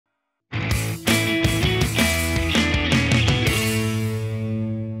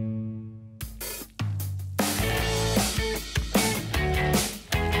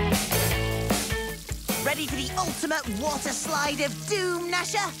water slide of doom,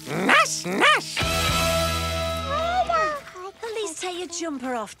 Gnasher. Gnash, gnash! At least take your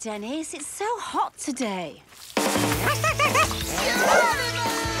jumper off, Dennis. It's so hot today.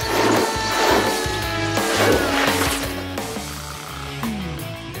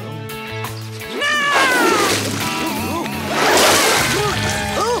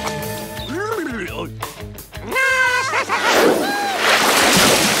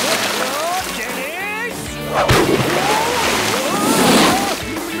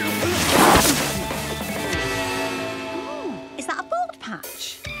 Is that a bald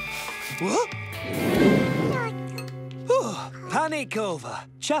patch? What? Oh, panic over.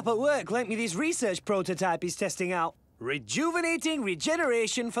 Chap at work lent me this research prototype he's testing out. Rejuvenating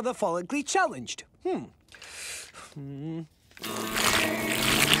regeneration for the follically challenged. Oh.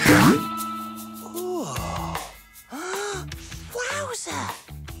 Wowzer!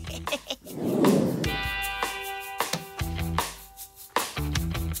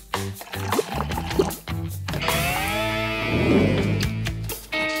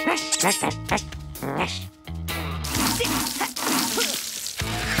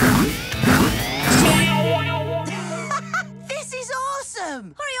 This is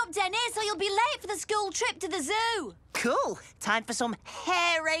awesome! Hurry up, Dennis, or you'll be late for the school trip to the zoo. Cool. Time for some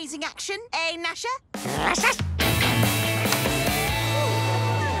hair-raising action, eh, Gnasher?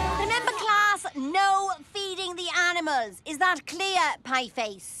 Remember, class, no feeding the animals. Is that clear,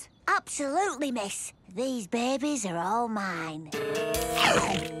 Pieface? Absolutely, miss. These babies are all mine.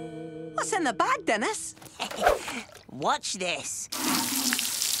 What's in the bag, Dennis? Watch this.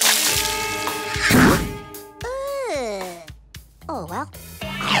 Oh, well.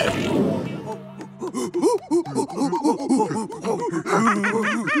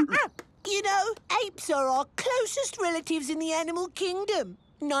 You know, apes are our closest relatives in the animal kingdom.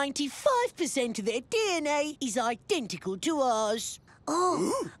 95% of their DNA is identical to ours.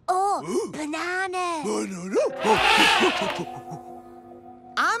 Oh, banana.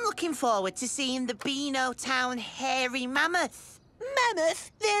 I'm looking forward to seeing the Beano Town hairy mammoth.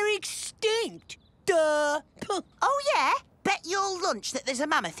 Mammoth? They're extinct. Duh. Oh, yeah? Bet your lunch that there's a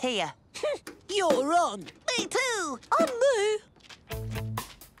mammoth here. You're on. Me too. On Moo.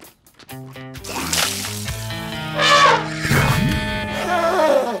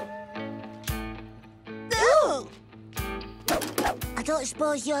 Oh. I don't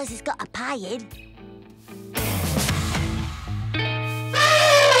suppose yours has got a pie in.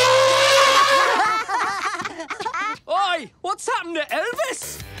 Oi! What's happened to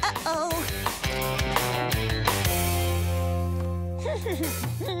Elvis? Uh-oh.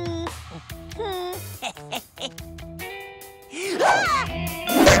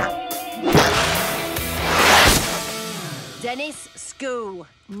 Dennis, school,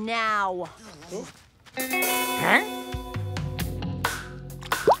 now.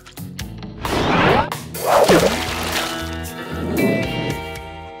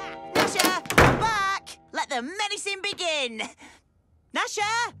 Gnasher, back! Let the medicine begin.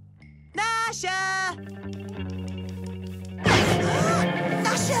 Gnasher! Gnasher!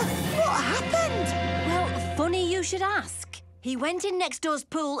 Gnasher, what happened? Well, funny you should ask. He went in next door's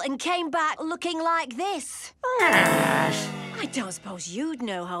pool and came back looking like this. I don't suppose you'd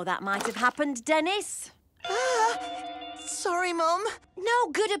know how that might have happened, Dennis. Sorry, Mum.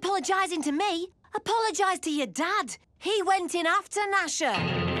 No good apologising to me. Apologise to your dad. He went in after Gnasher.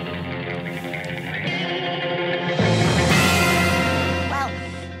 Well,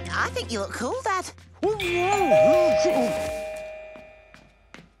 I think you look cool, Dad.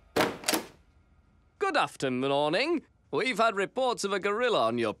 Good afternoon. We've had reports of a gorilla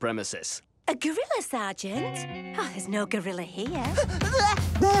on your premises. A gorilla, Sergeant? Oh, there's no gorilla here.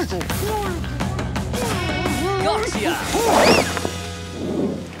 Gotcha!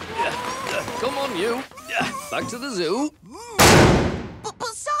 Come on, you. Back to the zoo. But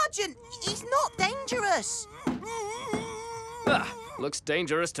Sergeant, he's not dangerous. Looks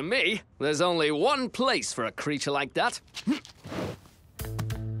dangerous to me. There's only one place for a creature like that.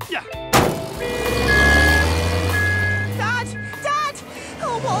 Yeah. Dad! Dad!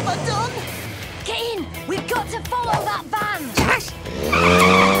 Oh, what have I done? Get in! We've got to follow that van!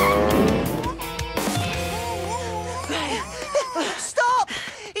 Stop!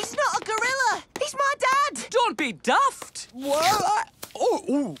 He's not a gorilla! He's my dad! Don't be daft! What?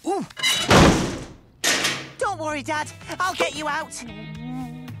 Don't worry, Dad. I'll get you out.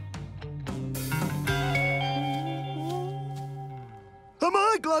 Am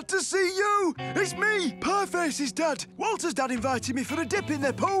I glad to see you? It's me, Pieface's dad. Walter's dad invited me for a dip in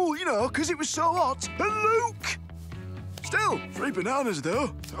their pool, you know, because it was so hot. And Luke! Still, 3 bananas,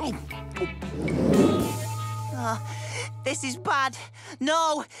 though. Oh, This is bad.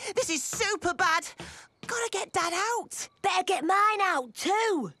 No, this is super bad. Gotta get Dad out. Better get mine out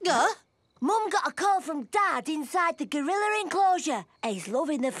too. Mum got a call from Dad inside the gorilla enclosure. He's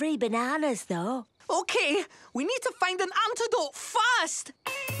loving the free bananas, though. OK, we need to find an antidote fast.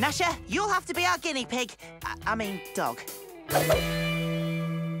 Gnasher, you'll have to be our guinea pig. I mean, dog.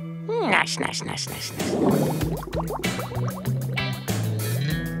 Nash, nash, nash, nash, nash.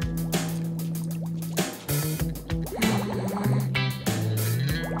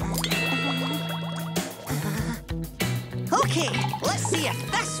 OK, let's see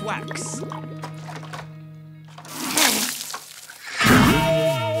if this works.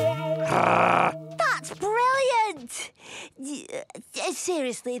 That's brilliant!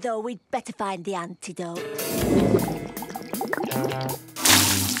 Seriously, though, we'd better find the antidote.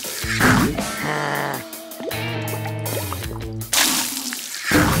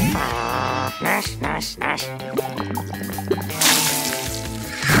 Nash, nash, nash.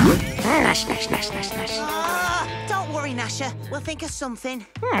 Nash, nash, nash, nash, nash. Don't worry, Gnasher. We'll think of something.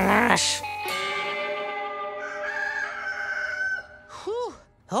 Nash. Whew.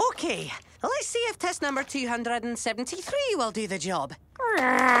 OK, let's see if test number 273 will do the job.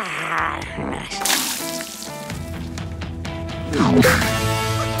 Nash.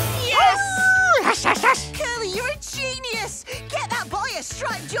 Yes! Curly, you're a genius! Get that boy a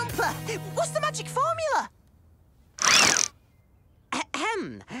striped jumper. What's the magic formula?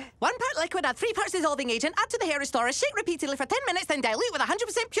 Ahem. 1 part liquid, add 3 parts dissolving agent, add to the hair restorer, shake repeatedly for 10 minutes, then dilute with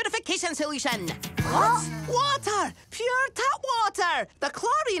 100% purification solution. What? Water! Pure tap water! The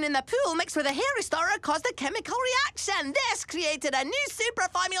chlorine in the pool mixed with the hair restorer caused a chemical reaction. This created a new super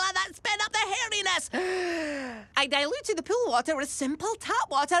formula that sped up the hairiness. I diluted the pool water with simple tap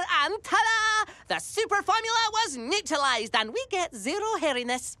water and ta-da! The super formula was neutralized and we get 0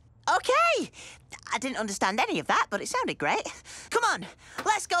 hairiness. OK. I didn't understand any of that, but it sounded great. Come on,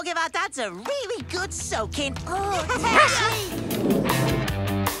 let's go give our dads a really good soaking.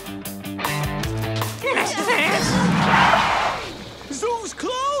 Zoo's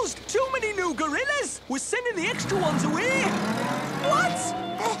closed! Too many new gorillas! We're sending the extra ones away! What?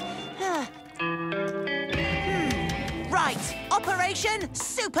 Right, Operation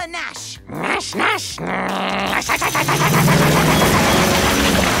Super Nash. Nash, nash. Now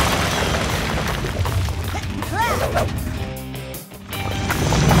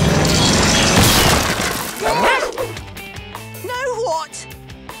what?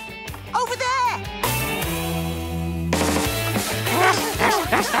 Over there!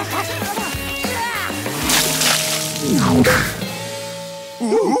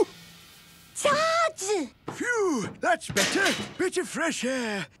 Dad! Phew, that's better. Bit of fresh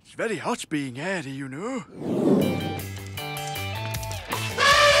air. It's very hot being airy, you know.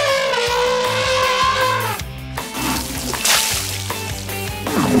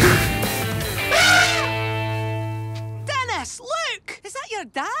 Dennis, look! Is that your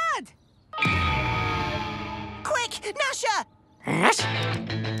dad? Quick, Gnasher!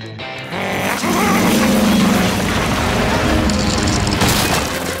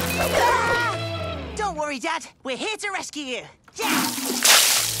 Don't worry, Dad. We're here to rescue you. Yeah.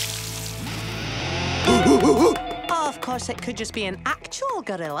 Oh, of course, it could just be an actual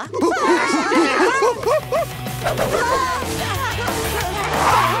gorilla.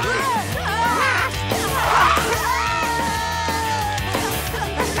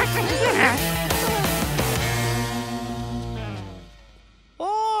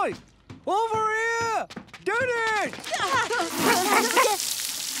 Oi! Over here! Dennis!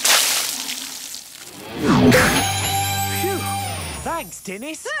 Phew! Thanks,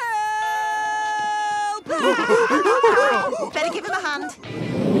 Dennis. Better give him a hand.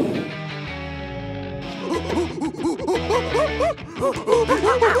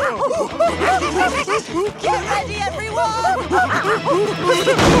 Get ready, everyone!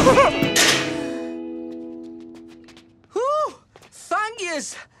 Whew! Thank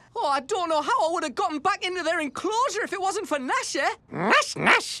yous! Oh, I don't know how I would have gotten back into their enclosure if it wasn't for Gnasher. Nash,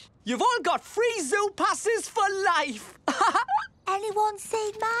 nash. You've all got free zoo passes for life. Anyone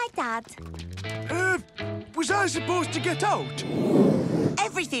seen my dad? Was I supposed to get out?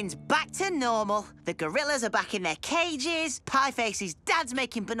 Everything's back to normal. The gorillas are back in their cages, Pieface's dad's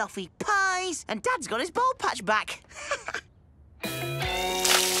making banoffee pies, and Dad's got his bald patch back.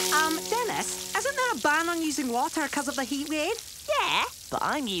 Dennis, isn't there a ban on using water because of the heat wave? Yeah, but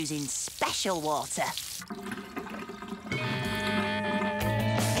I'm using special water.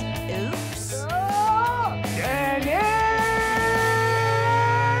 Oops. Dennis!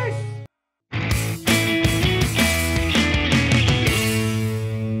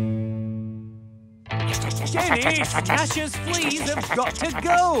 Dennis, Gnasher's fleas have got to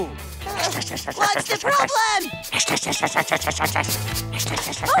go. What's the problem?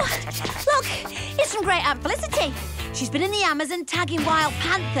 Oh, look, it's from Great Aunt Felicity. She's been in the Amazon tagging wild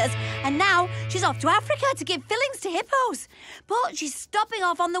panthers, and now she's off to Africa to give fillings to hippos. But she's stopping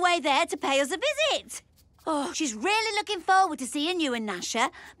off on the way there to pay us a visit. Oh, she's really looking forward to seeing you and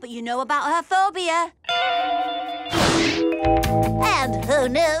Gnasher, but you know about her phobia. And who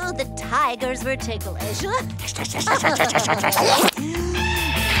knew the tigers were ticklish?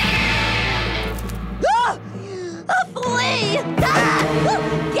 Ah! A flea! Ah!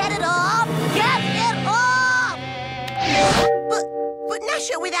 Get it off! Get it off! But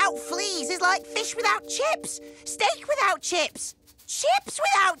Gnasher without fleas is like fish without chips, steak without chips, chips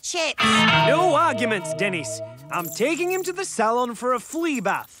without chips. No arguments, Dennis. I'm taking him to the salon for a flea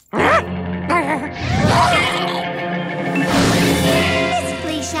bath. This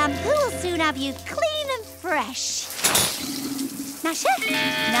flea shampoo will soon have you clean and fresh. Gnasher?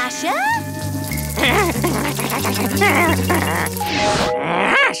 Gnasher?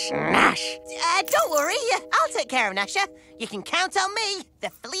 Don't worry, I'll take care of Gnasher. You can count on me. The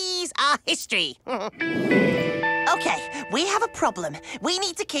fleas are history. OK, we have a problem. We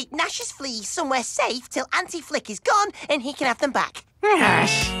need to keep Gnasher's fleas somewhere safe till Auntie Flick is gone and he can have them back.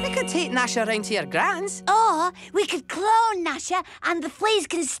 We could take Gnasher round to your gran's. Or we could clone Gnasher and the fleas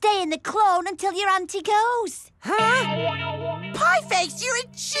can stay in the clone until your auntie goes. Huh? Pieface, you're a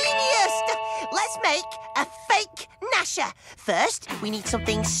genius! Let's make a fake Gnasher. First, we need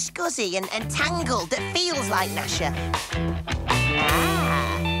something scuzzy and tangled that feels like Gnasher.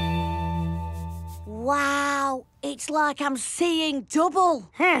 Wow, it's like I'm seeing double.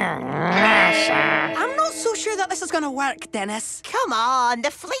 I'm not so sure that this is going to work, Dennis. Come on, the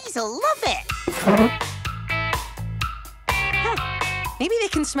fleas will love it. Maybe they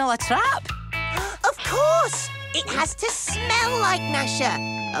can smell a trap. Of course! It has to smell like Gnasher.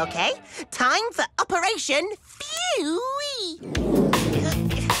 OK, time for Operation Phewie.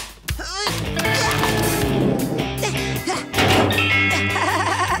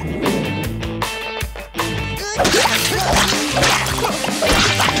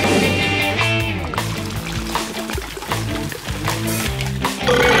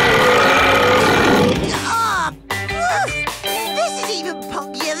 This is even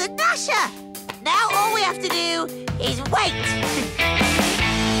punkier than Gnasher. Now all we have to do is wait.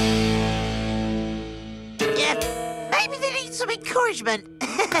 Yeah, maybe they need some encouragement.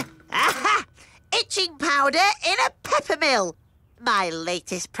 Aha! Itching powder in a pepper mill. My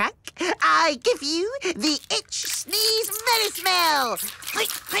latest prank. I give you the itch sneeze menace mill.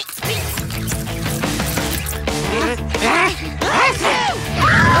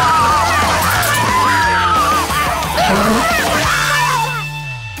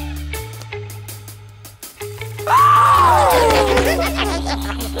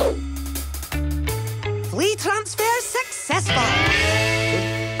 Flea transfer successful.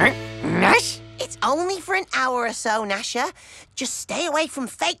 It's only for an hour or so, Gnasher. Just stay away from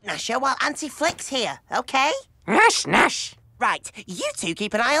fake Gnasher while Auntie Flick's here, OK? Right, you two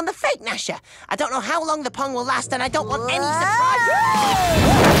keep an eye on the fake Gnasher. I don't know how long the pong will last, and I don't want any surprises.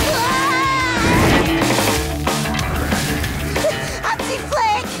 Auntie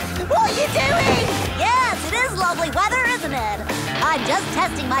Flick, what are you doing? Yes, it is lovely weather, isn't it? I'm just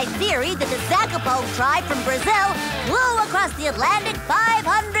testing my theory that the Zacapone tribe from Brazil flew across the Atlantic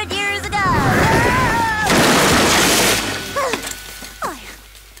 500 years ago.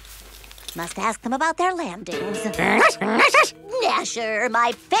 Must ask them about their landings. Gnasher,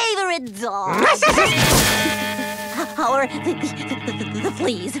 my favorite dog. How are the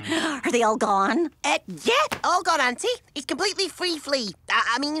fleas? Are they all gone? Yeah, all gone, Auntie. It's completely flea-free.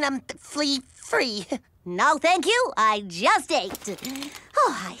 Flea-free. No, thank you. I just ate.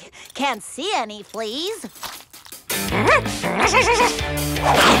 Oh, I can't see any fleas.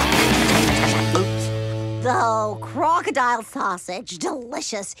 Oh, crocodile sausage.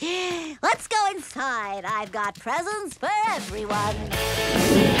 Delicious. Let's go inside. I've got presents for everyone.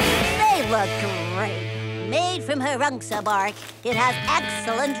 They look great. Made from Harunxa bark. It has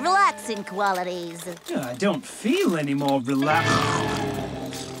excellent relaxing qualities. I don't feel any more relaxed.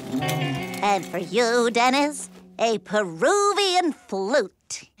 And for you, Dennis, a Peruvian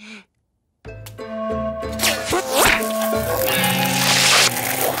flute.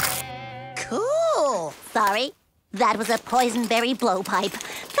 Cool. Sorry, that was a poisonberry blowpipe.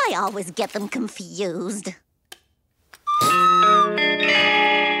 I always get them confused.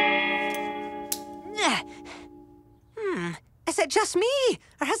 Is it just me?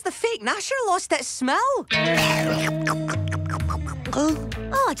 Or has the fake Gnasher lost its smell?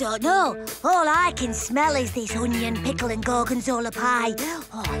 Oh, I don't know. All I can smell is this onion, pickle and gorgonzola pie.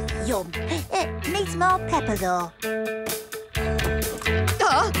 Oh, yum. It needs more pepper, though.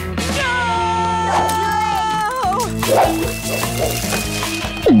 No!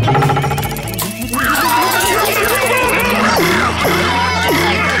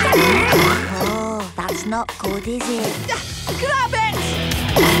 Oh, that's not good, is it? Grab it!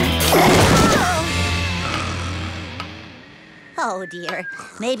 Oh, dear.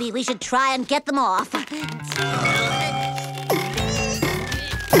 Maybe we should try and get them off.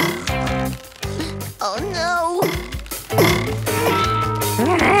 Oh, no.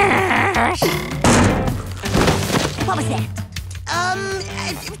 What was that?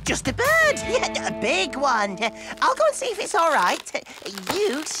 Just a bird. Yeah, a big one. I'll go and see if it's all right.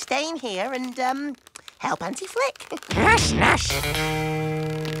 You stay in here and, help Auntie Flick. Nash, Nash.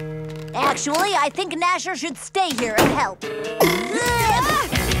 Actually, I think Gnasher should stay here and help.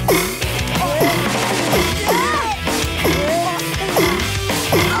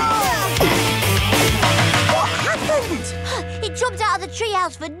 What happened? He jumped out of the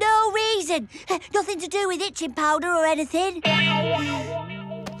treehouse for no reason. Nothing to do with itching powder or anything.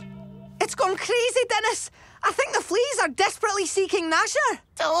 It's gone crazy, Dennis. I think the fleas are desperately seeking Gnasher.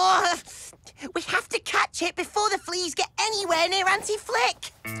 Oh, we have to catch it before the fleas get anywhere near Auntie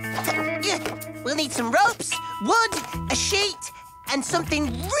Flick. We'll need some ropes, wood, a sheet, and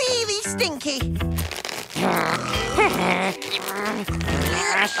something really stinky.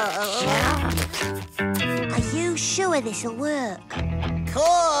 Are you sure this'll work? Of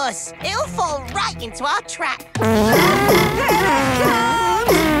course, it'll fall right into our trap.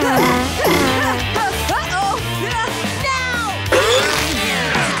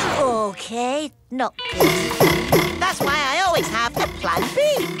 Okay, not good. That's why I always have a plan B.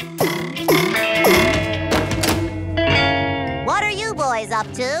 What are you boys up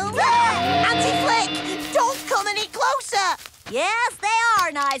to? Auntie Flick, don't come any closer. Yes, they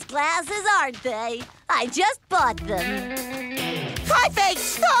are nice glasses, aren't they? I just bought them. Pie-Face,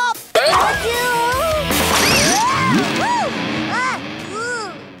 stop!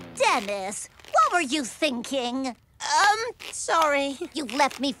 Dennis, what were you thinking? Sorry. You've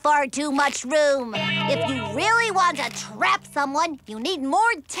left me far too much room. If you really want to trap someone, you need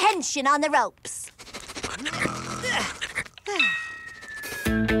more tension on the ropes.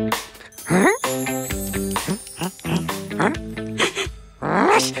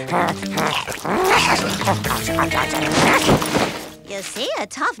 You see, a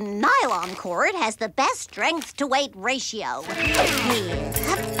tough nylon cord has the best strength-to-weight ratio.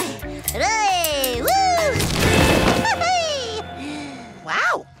 Hooray! Woo!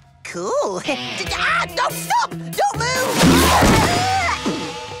 Wow, cool. Don't stop! Don't move!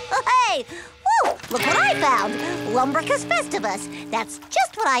 Hey! Woo! Look what I found! Lumbricus festivus. That's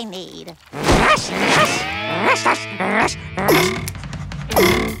just what I need.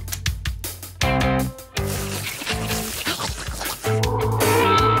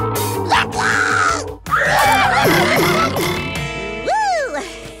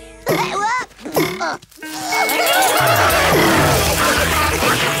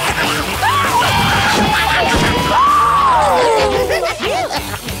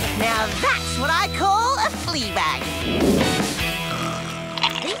 Now that's what I call a flea bag.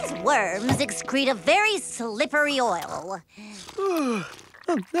 These worms excrete a very slippery oil.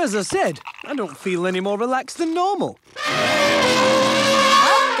 As I said, I don't feel any more relaxed than normal.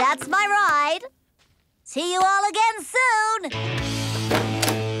 Well, that's my ride. See you all again soon.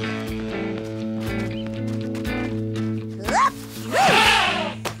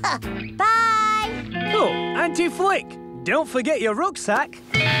 Bye. Oh, Auntie Flick, don't forget your rucksack.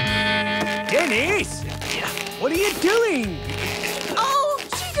 Dennis, what are you doing? Oh,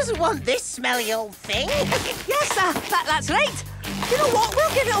 she doesn't want this smelly old thing. Yes, that's right. You know what?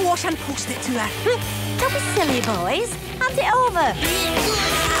 We'll give it a wash and post it to her. Don't be silly, boys. Hand it over.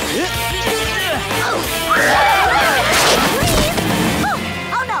 Please.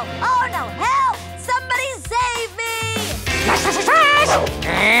 Oh, no. Oh, no. Help! Somebody save me!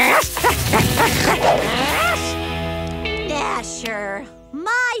 Gnasher,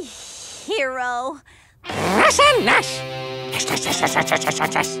 my hero.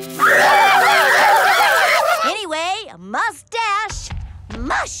 Anyway, mustache,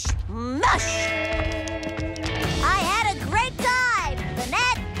 mush, mush. I had a great time. The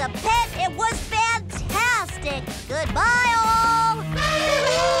net, the pet, it was fantastic. Goodbye, all.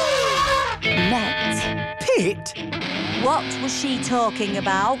 Net? Pit? What was she talking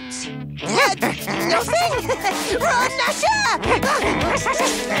about? Nothing! Run, Gnasher!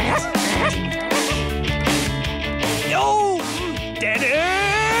 Oh, Dennis!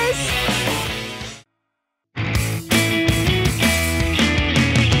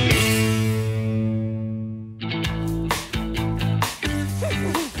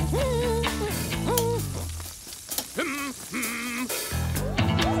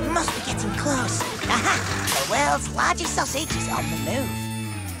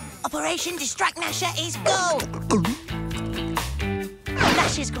 Operation Distract Gnasher is go!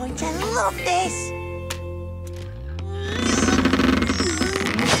 Gnasher's going to love this!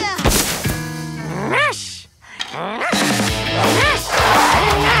 Gnash!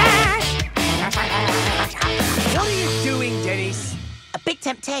 What are you doing, Dennis? A big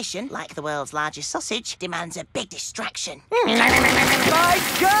temptation, like the world's largest sausage, demands a big distraction. My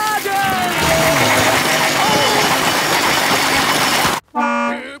garden!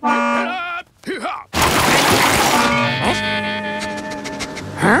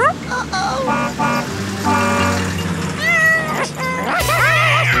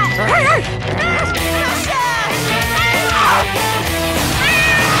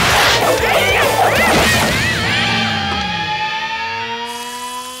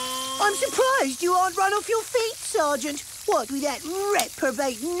 I'm surprised you aren't run off your feet, Sergeant. What with that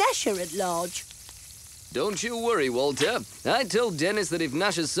reprobate Gnasher at large? Don't you worry, Walter. I told Dennis that if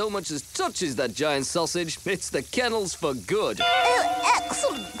Gnasher so much as touches that giant sausage, it's the kennels for good. Oh,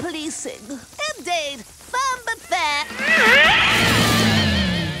 excellent policing. Indeed. Firm but fair.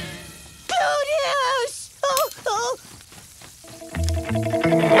 Claudius! Oh!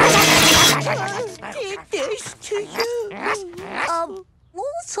 I did this to you.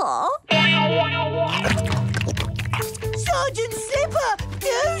 Walter? Sergeant Slipper,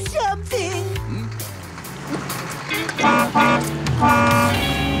 do something!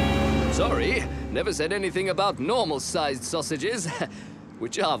 Sorry, never said anything about normal-sized sausages,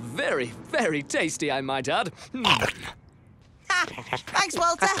 which are very, very tasty, I might add. Thanks,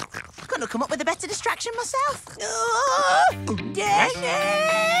 Walter. Couldn't have come up with a better distraction myself. Oh,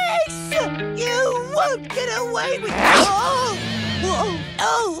 Dennis! You won't get away with... Oh!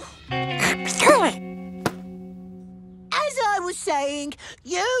 Oh! As I was saying,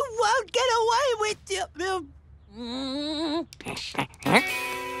 you won't get away with...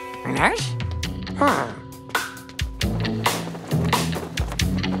 Gnash?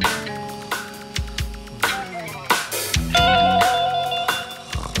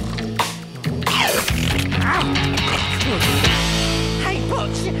 Hey,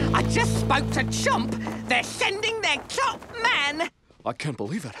 Butch, I just spoke to Chomp. They're sending their top man. I can't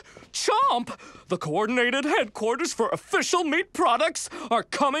believe it. Chomp! The coordinated headquarters for official meat products are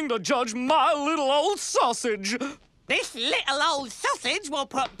coming to judge my little old sausage. This little old sausage will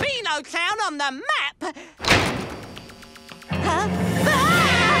put Beano Town on the map. Huh?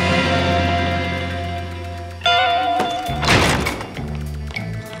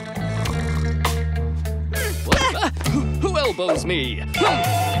 Who elbows me?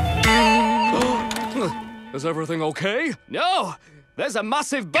 Is everything okay? No! There's a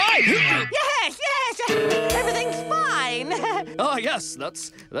massive bite! Yes, everything's fine. Oh, yes,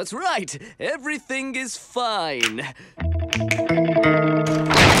 that's right. Everything is fine. I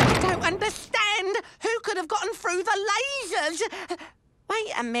don't understand. Who could have gotten through the lasers?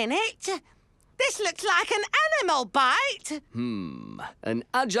 Wait a minute. This looks like an animal bite. An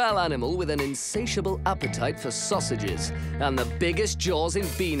agile animal with an insatiable appetite for sausages and the biggest jaws in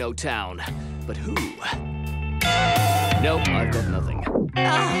Beano Town. But who? Nope, I've got nothing.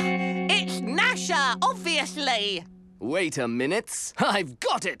 It's Gnasher, obviously. Wait a minute. I've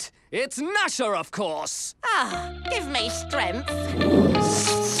got it. It's Gnasher, of course. Give me strength.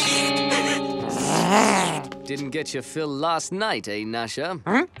 Didn't get your fill last night, eh, Gnasher?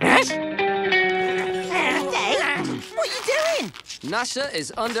 What are you doing? Gnasher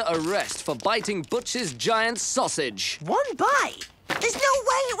is under arrest for biting Butch's giant sausage. One bite? There's no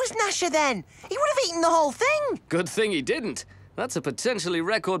way it was Gnasher then. He would have eaten the whole thing. Good thing he didn't. That's a potentially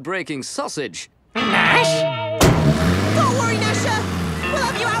record-breaking sausage. Gnash? Don't worry, Gnasher. We'll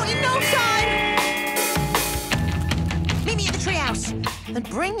have you out in no time. Meet me at the treehouse and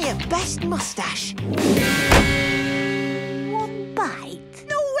bring your best moustache. One bite?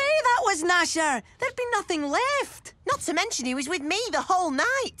 No way that was Gnasher. There'd be nothing left. Not to mention he was with me the whole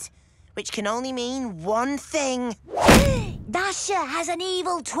night, which can only mean one thing. Gnasher has an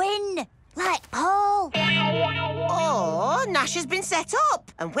evil twin, like Paul. Or Gnasher's been set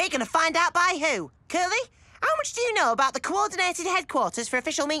up, and we're going to find out by who. Curly, how much do you know about the coordinated headquarters for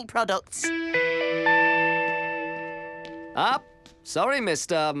official meat products? Sorry,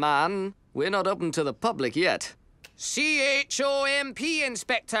 Mr. Man. We're not open to the public yet. CHOMP,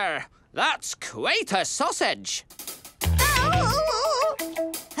 Inspector. That's quite a sausage.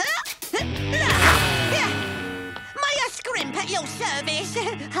 May I scrimp at your service?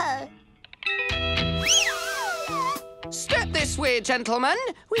 Step this way, gentlemen.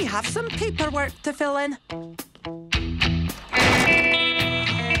 We have some paperwork to fill in.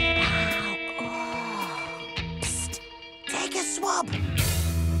 Psst, take a swab.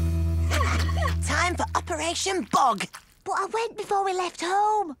 time for Operation Bog. But I went before we left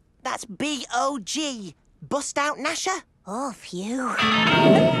home. That's B-O-G. Bust out Gnasher? Oh, phew.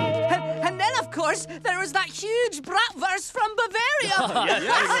 And then, of course, there was that huge bratwurst from Bavaria. Oh, yes.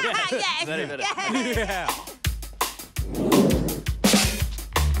 Yes. Very, very. Yes.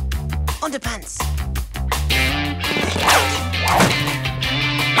 Underpants.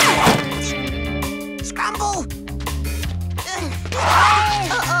 Scramble!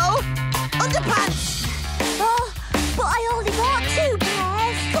 Uh-oh! Underpants! Oh, but I only bought 2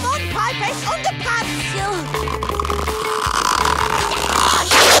 pairs. Come on, Pie-Face, underpants!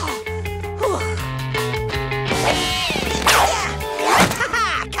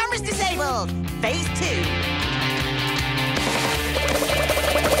 Ha-ha! Camera's disabled! Phase 2.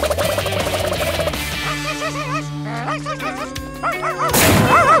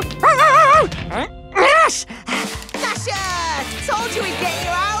 Nash! Gnasher! Told you we'd get you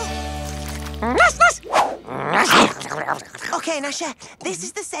out! Okay, Gnasher, this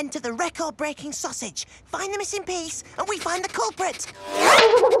is the scent of the record-breaking sausage. Find the missing piece, and we find the culprit.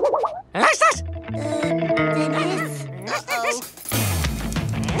 Nash! Dennis.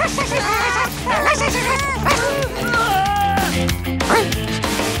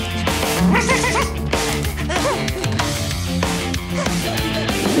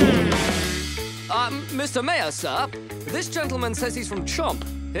 Mr. Mayor, sir, this gentleman says he's from Chomp.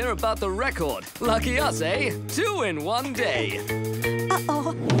 Hear about the record. Lucky us, eh? 2 in 1 day.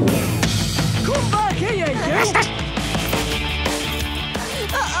 Uh-oh. Come back here, you!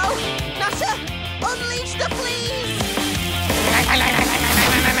 Uh-oh! Gnasher, unleash the fleas!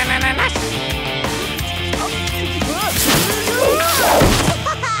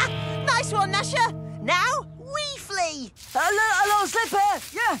 Nice one, Gnasher. Now, we flee. Hello, Slipper.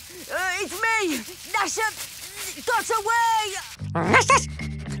 Yeah, it's me. Gnasher got away.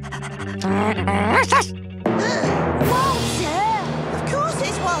 Walter! Of course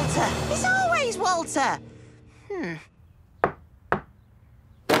it's Walter. It's always Walter.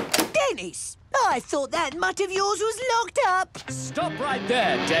 Dennis, I thought that mutt of yours was locked up. Stop right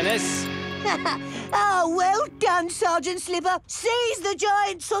there, Dennis. Oh, well done, Sergeant Slipper. Seize the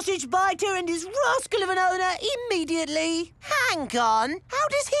giant sausage biter and his rascal of an owner immediately. Hang on. How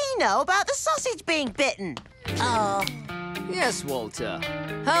does he know about the sausage being bitten? Oh. Yes, Walter.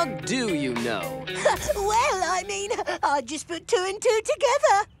 How do you know? Well, I mean, I just put 2 and 2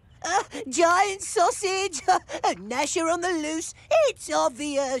 together. Giant sausage, Gnasher on the loose. It's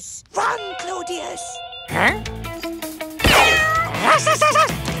obvious. Run, Claudius. Huh?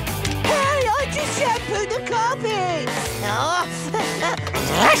 Hey, I just shampooed the carpet. Oh,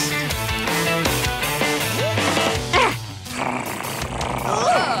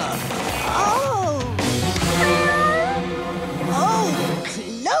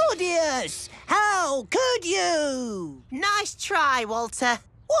 Claudius, how could you? Nice try, Walter.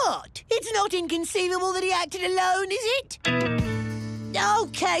 What? It's not inconceivable that he acted alone, is it?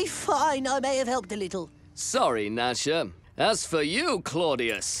 Okay, fine. I may have helped a little. Sorry, Gnasher. As for you,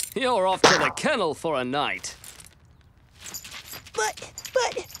 Claudius, you're off to the kennel for a night. But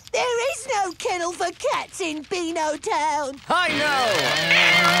there is no kennel for cats in Beano Town. I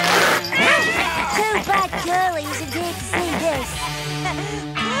Too bad Curly isn't here to see this.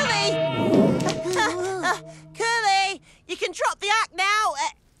 Curly! Curly, you can drop the act now.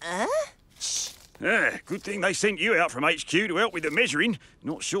 Good thing they sent you out from HQ to help with the measuring.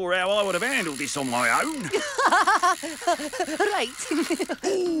 Not sure how I would have handled this on my own. Right.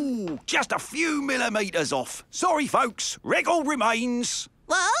 Ooh, just a few millimetres off. Sorry, folks. Record remains.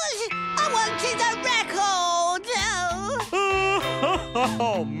 Well, I wanted a record.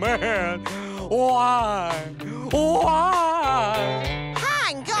 Oh, man. Why? Why?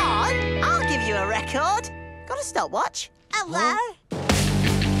 Hang on. I'll give you a record. Got a stopwatch? Hello?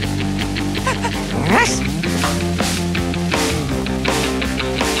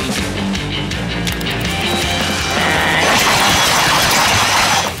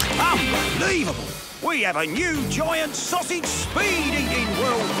 Unbelievable! We have a new giant sausage speed-eating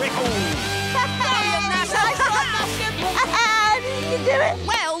world record. You do it.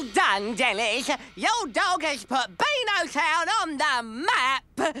 Well done, Dennis. Your dog has put Beano Town on the map.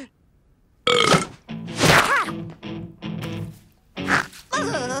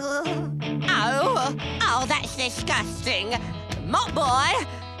 Oh, that's disgusting. Mop boy,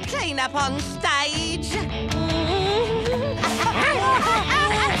 clean up on stage.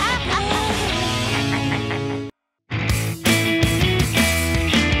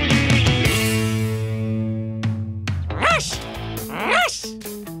 Nash! Nash!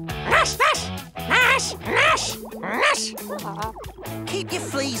 Nash! Nash! Nash! Nash! Nash! Keep Put your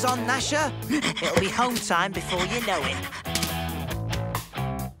fleas on, Gnasher. It'll be home time before you know it.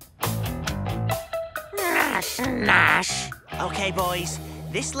 Gnash, gnash. OK, boys.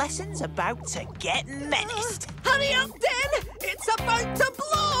 This lesson's about to get menaced. Hurry up, Den! It's about to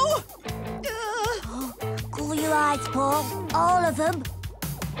blow! Cover your eyes, Paul. All of them.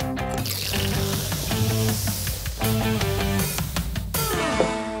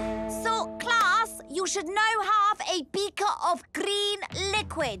 So, class, you should now have a beaker of green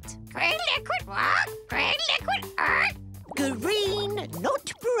liquid. Green liquid, what? Green liquid, Green,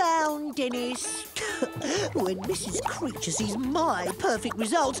 not brown, Dennis. When Mrs. Creature sees my perfect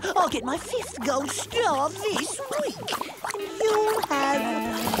results, I'll get my 5th gold star this week. And you'll have...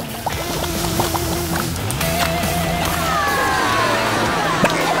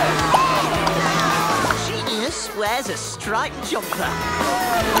 Genius wears a striped jumper.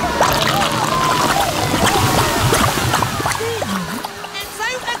 It's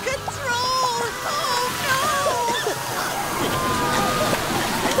out of control! Oh,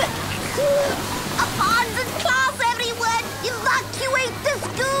 Abandon class, everyone! Evacuate the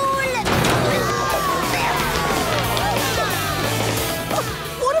school!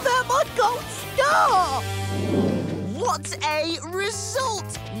 What about my gold star? What a result!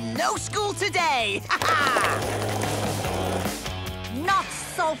 No school today! Not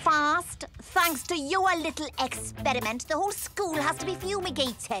so fast. Thanks to your little experiment, the whole school has to be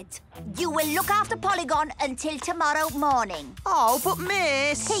fumigated. You will look after Polygon until tomorrow morning. Oh, but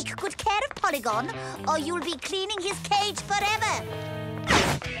miss... Take good care of Polygon, or you'll be cleaning his cage forever.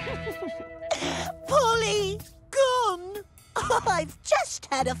 Polly, gone. I've just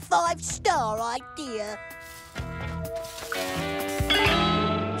had a 5-star idea.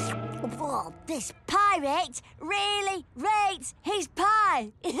 Oh, this pirate really rates his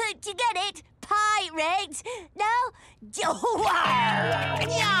pie. Do you get it? Pirate? No?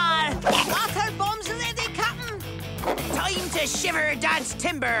 water bombs ready, Captain! Time to shiver Dad's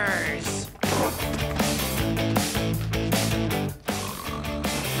timbers!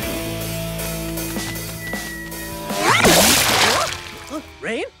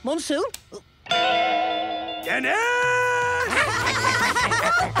 Rain? Monsoon? Dennis!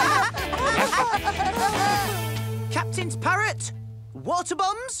 Captain's parrot, water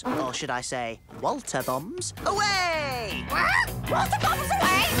bombs, or should I say, Walter bombs, away! Water bombs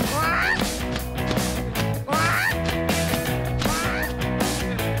away!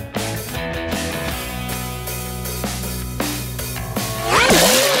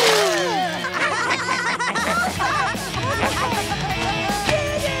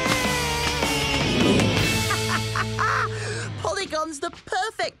 Polygon's the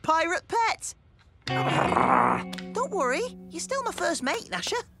perfect pirate pet. Don't worry, you're still my first mate,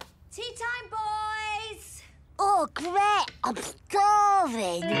 Gnasher. Tea time, boys! Oh, great. I'm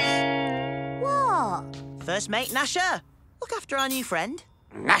starving. What? First mate, Gnasher. Look after our new friend.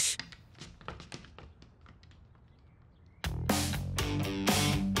 Gnash.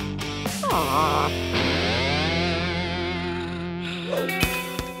 Gnash.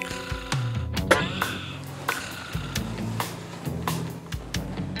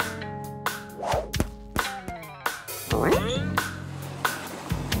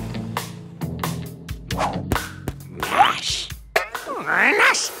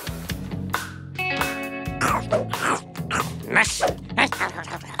 Gnash. Gnash.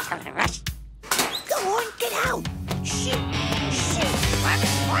 Gnash. Go on, get out. Shit.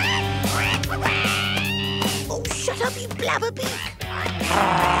 Oh, shut up, you blabberbeak.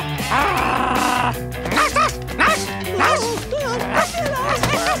 Gnash, gnash, gnash, gnash.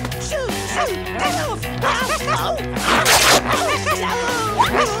 Shoot, get off.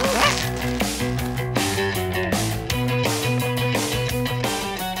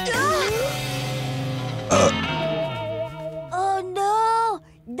 Oh, no.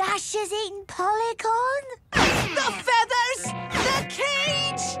 Gnasher's eaten Polygon. The feathers! The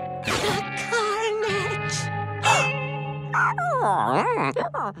cage! The carnage!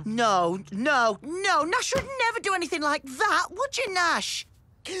 No, Nash would never do anything like that, would you, Nash?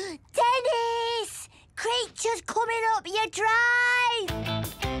 Dennis! Creature's coming up your drive.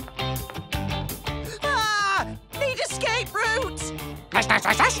 Ah! Need escape route! Gnash, gnash,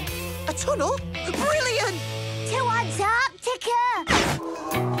 gnash, gnash. A tunnel? Brilliant! To Antarctica.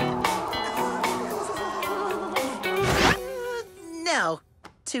 No,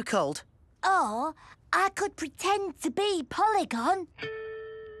 too cold. Or I could pretend to be Polygon.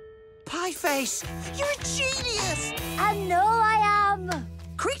 Pieface, you're a genius! I know I am.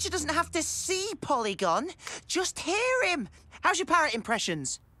 Creature doesn't have to see Polygon, just hear him. How's your parrot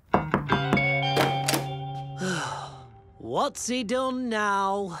impressions? What's he done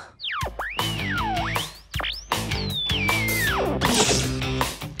now?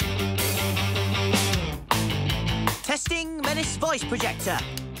 Testing Menace voice projector.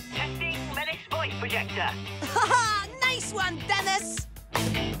 Testing Menace voice projector. Haha, nice one, Dennis.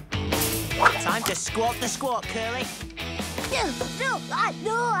 Time to squawk the squawk, Curly. No,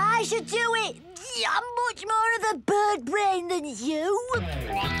 I should do it. I'm much more of a bird brain than you.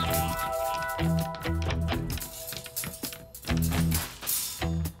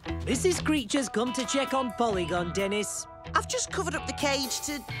 Mrs. Creature's come to check on Polygon, Dennis. I've just covered up the cage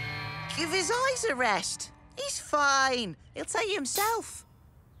to give his eyes a rest. He's fine. He'll tell you himself.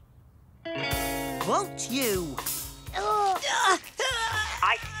 Won't you?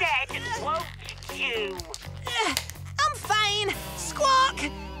 I said, won't you? I'm fine. Squawk.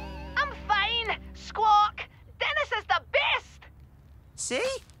 I'm fine. Squawk. Dennis is the best. See?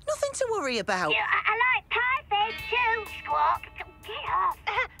 Nothing to worry about. Yeah, I like pie face too, Squawk. Get off.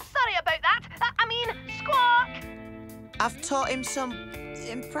 Sorry about that. I mean, Squawk. I've taught him some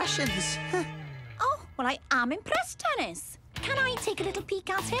impressions. Oh, well, I am impressed, Dennis. Can I take a little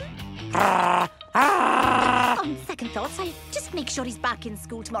peek at him? On second thoughts, I just make sure he's back in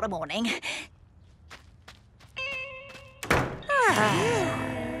school tomorrow morning.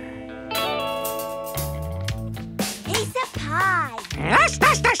 It's a pie. Nash,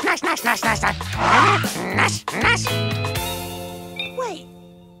 nash, nash, nash, nash, nash, nash, nash. Nash, nash. Wait,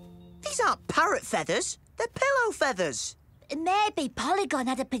 these aren't parrot feathers. They're pillow feathers. Maybe Polygon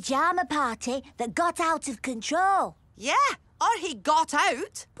had a pyjama party that got out of control. Yeah, or he got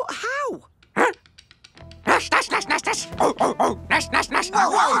out. But how? Nash, nash, nash, nash, nash. Oh, oh, oh. Nash, nash, nash.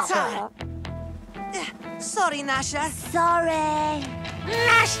 Walter. Sorry, Gnasher. Sorry.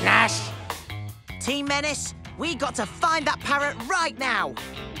 Nash, nash. Team Menace, we got to find that parrot right now.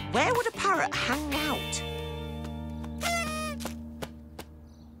 Where would a parrot hang out?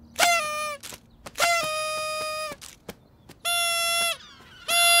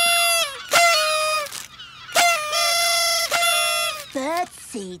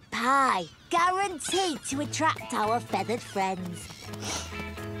 Birdseed pie. Guaranteed to attract our feathered friends.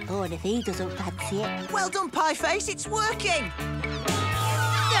 Oh, and if he doesn't fancy it... Well done, Pieface. It's working.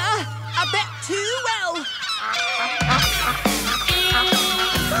 A bit too well.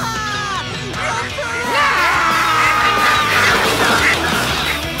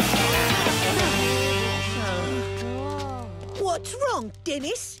 What's wrong,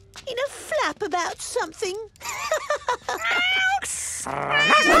 Dennis? In a flap about something?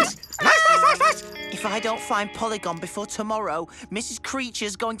 If I don't find Polygon before tomorrow, Mrs.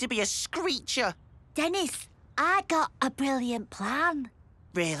 Creature's going to be a screecher. Dennis, I got a brilliant plan.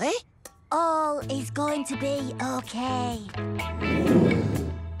 Really? All is going to be okay.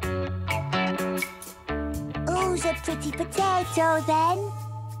 Who's a pretty potato, then?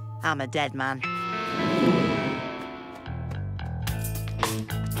 I'm a dead man.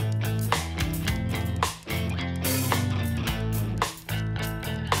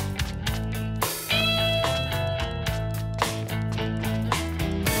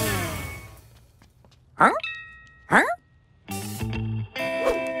 Huh? Huh?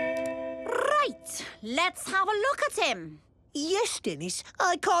 Right, let's have a look at him. Yes, Dennis.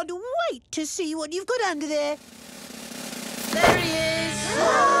 I can't wait to see what you've got under there. There he is.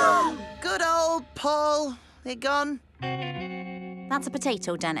 Good old Paul. They're gone. That's a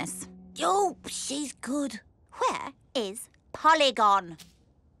potato, Dennis. Oh, she's good. Where is Polygon?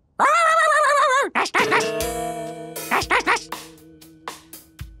 Nash, nash, nash. Nash, nash, nash.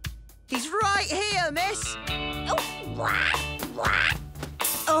 He's right here, miss.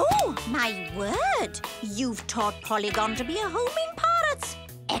 Oh, my word! You've taught Polygon to be a homing parrot.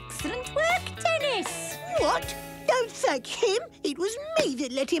 Excellent work, Dennis. What? Don't thank him. It was me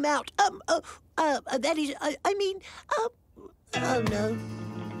that let him out. That is, I mean, oh no.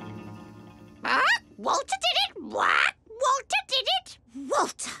 Walter did it! What? Walter did it!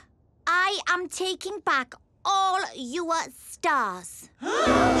 Walter! I am taking back all your stars.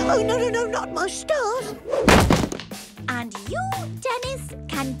 Oh, no, not my stars. And you, Dennis,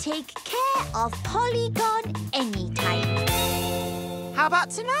 can take care of Polygon anytime. How about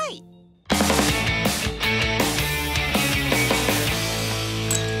tonight?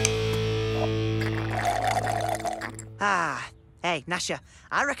 Ah, hey, Gnasher,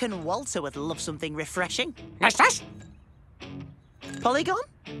 I reckon Walter would love something refreshing. Nash, nash. Polygon?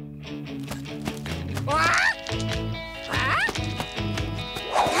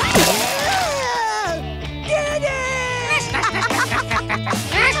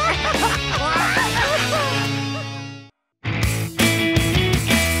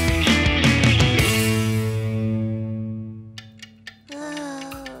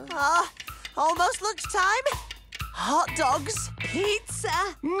 Almost lunchtime. Hot dogs, pizza.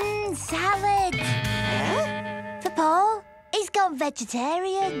 Salad. For Paul, he's gone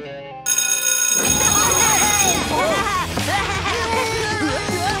vegetarian.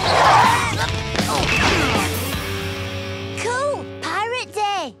 Cool, Pirate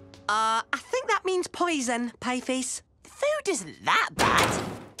Day. I think that means poison, Pieface. Food isn't that bad.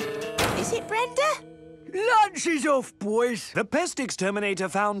 Is it, Brenda? Lunch is off, boys. The pest exterminator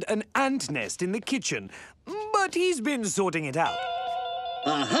found an ant nest in the kitchen, but he's been sorting it out.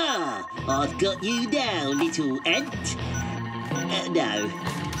 Aha! I've got you now, little ant. No,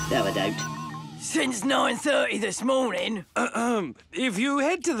 I don't. Since 9:30 this morning. If you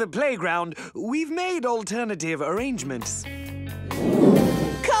head to the playground, we've made alternative arrangements.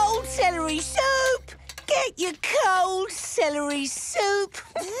 Cold celery soup! Get your cold celery soup!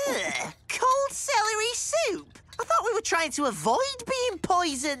 Cold celery soup? I thought we were trying to avoid being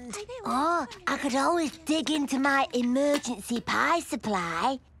poisoned. Oh, I could always dig into my emergency pie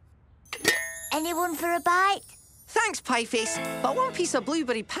supply. Anyone for a bite? Thanks, Pieface, but one piece of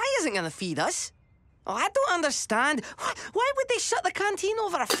blueberry pie isn't going to feed us. Oh, I don't understand. Why would they shut the canteen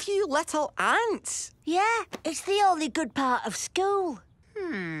over a few little ants? Yeah, it's the only good part of school.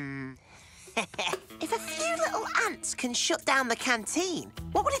 If a few little ants can shut down the canteen,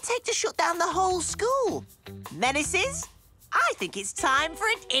 what would it take to shut down the whole school? Menaces? I think it's time for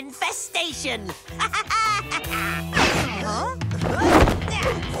an infestation. Huh?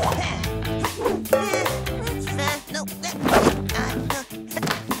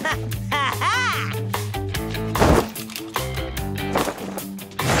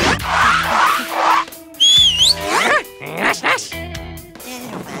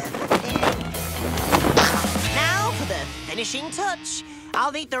 Now for the finishing touch.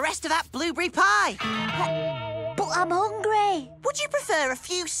 I'll eat the rest of that blueberry pie. But I'm hungry. Would you prefer a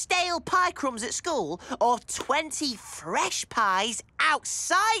few stale pie crumbs at school or 20 fresh pies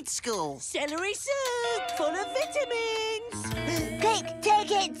outside school? Celery soup full of vitamins. Quick,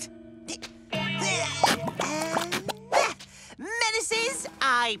 take it. Menaces,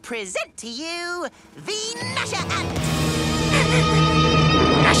 I present to you the Gnasher ant.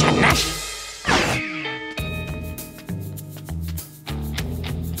 Gnasher, Gnash!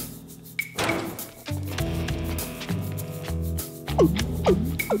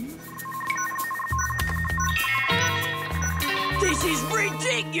 This is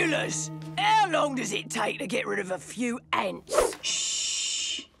ridiculous. How long does it take to get rid of a few ants?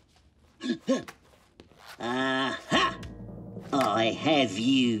 Shh. Aha! I have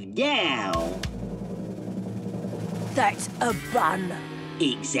you now. That's a bun.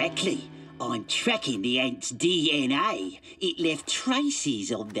 Exactly. I'm tracking the ant's DNA. It left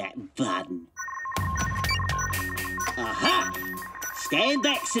traces on that bun. Aha! Stand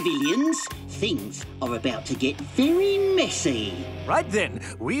back, civilians. Things are about to get very messy. Right then,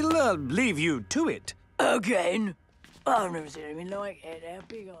 we'll leave you to it. Again? I've never seen anything like it. How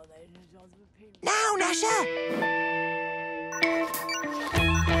big are they? Now, Gnasher!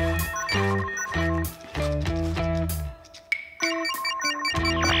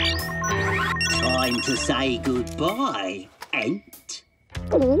 Time to say goodbye, ant.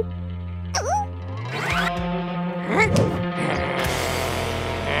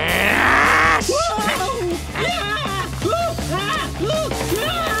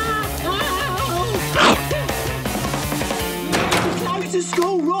 Close the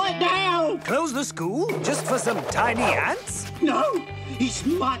school right now! Close the school just for some tiny ants? No, it's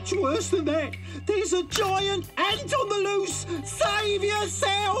much worse than that. There's a giant ant on the loose. Save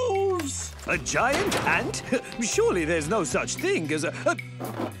yourselves! A giant ant? Surely there's no such thing as a giant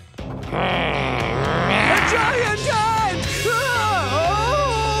ant!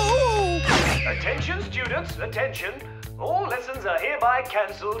 Oh! Attention, students, attention. All lessons are hereby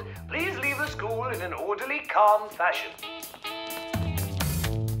cancelled. Please leave the school in an orderly, calm fashion.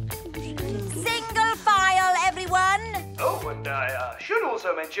 Single file, everyone. Oh, and I should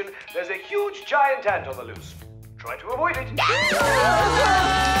also mention there's a huge giant ant on the loose. Try to avoid it.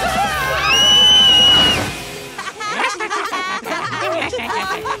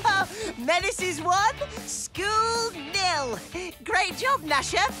 Menaces 1, school 0. Great job,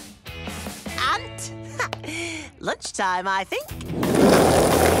 Gnasher. Ant. Lunchtime, I think.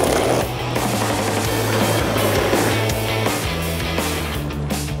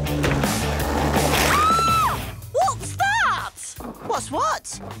 What's that? What's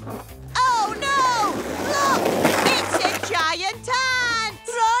what? Oh, no! Look! It's a giant ant!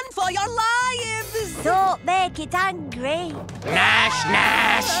 Run for your lives! Don't make it angry. Gnash,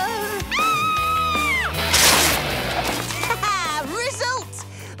 Gnash! Result!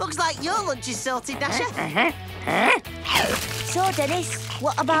 Looks like your lunch is sorted, Gnasher. So, Dennis,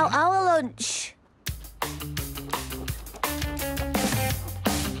 what about our lunch?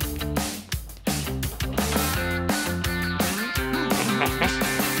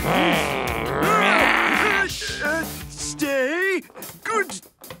 Stay. Good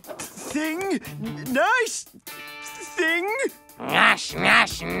thing. Nice thing. Gnash,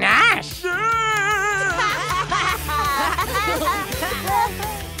 gnash, gnash!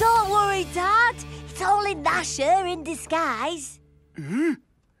 Don't worry, Dad. It's only Gnasher in disguise.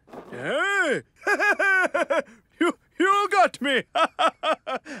 Hey. You got me.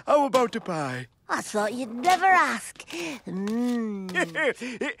 How about a pie? I thought you'd never ask.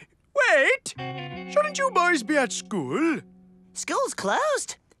 Wait! Shouldn't you boys be at school? School's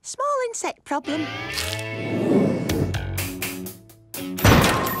closed. Small insect problem.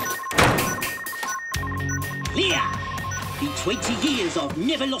 Clear! In 20 years, I've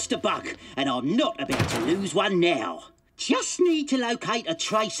never lost a bug, and I'm not about to lose one now. Just need to locate a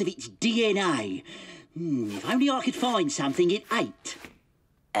trace of its DNA. If only I could find something it ate.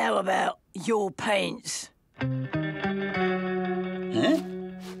 How about your paints? Huh?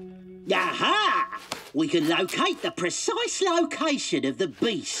 Aha! We can locate the precise location of the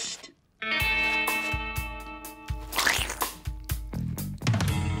beast.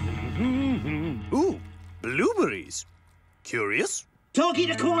 Ooh, blueberries. Curious? Target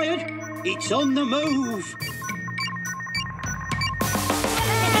acquired. It's on the move.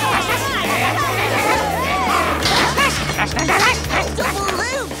 Double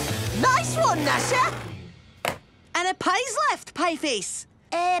loop! Nice one, Gnasher! And a pie's left, Pieface.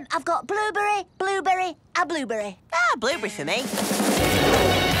 I've got blueberry, blueberry, a blueberry. Ah, blueberry for me.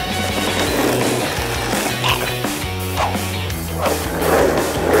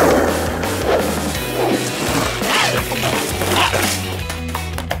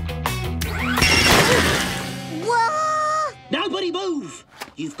 What? Nobody move.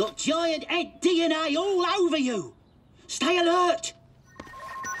 You've got giant ant DNA all over you. Stay alert.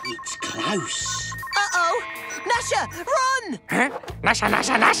 It's close. Uh-oh! Gnasher, run! Huh? Gnash, gnash,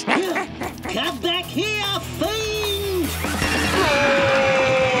 gnash! Come back here, fiend!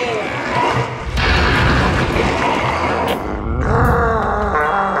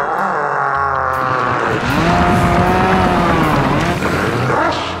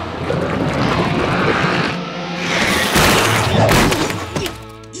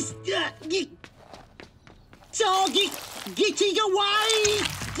 Target getting away!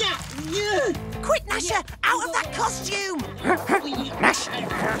 Quick, Gnasher! Out of that costume! Gnash!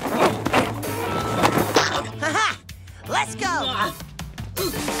 Haha! Let's go!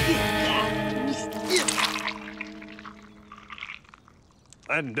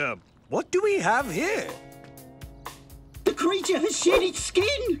 And, what do we have here? The creature has shed its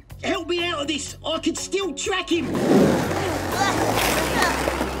skin! Help me out of this! I can still track him!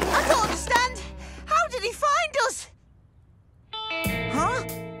 I don't understand! How did he find us? Huh?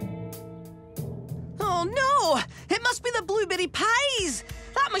 Oh, no! It must be the blueberry pies!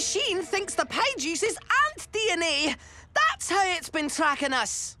 That machine thinks the pie juice is ant DNA! That's how it's been tracking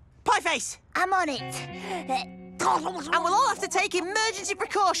us! Pieface! I'm on it. And we'll all have to take emergency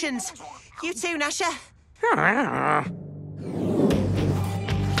precautions. You too, Gnasher.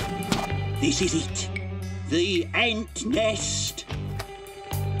 This is it. The ant nest.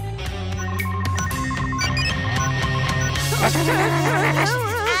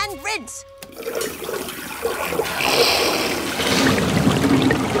 And rinse.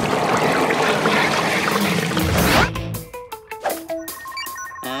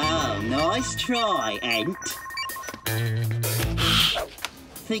 Oh, nice try, ant.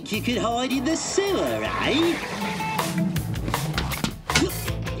 Think you could hide in the sewer, eh?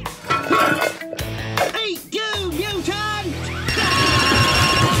 Eat you, mutant!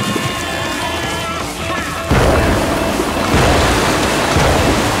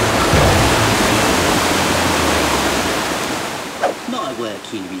 My work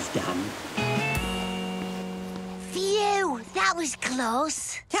here is done. Phew, that was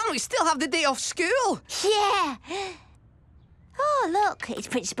close. Can we still have the day off school? Yeah. Oh, look, it's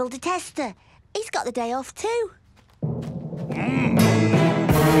Principal Detester. He's got the day off too.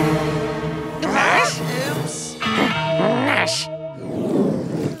 Gnash! Oops. Gnash!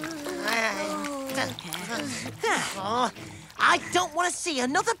 I don't want to see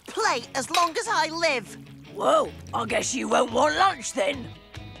another plate as long as I live. Whoa, I guess you won't want lunch then.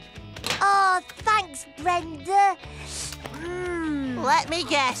 Oh, thanks, Brenda. Let me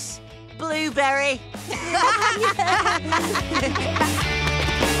guess. Blueberry.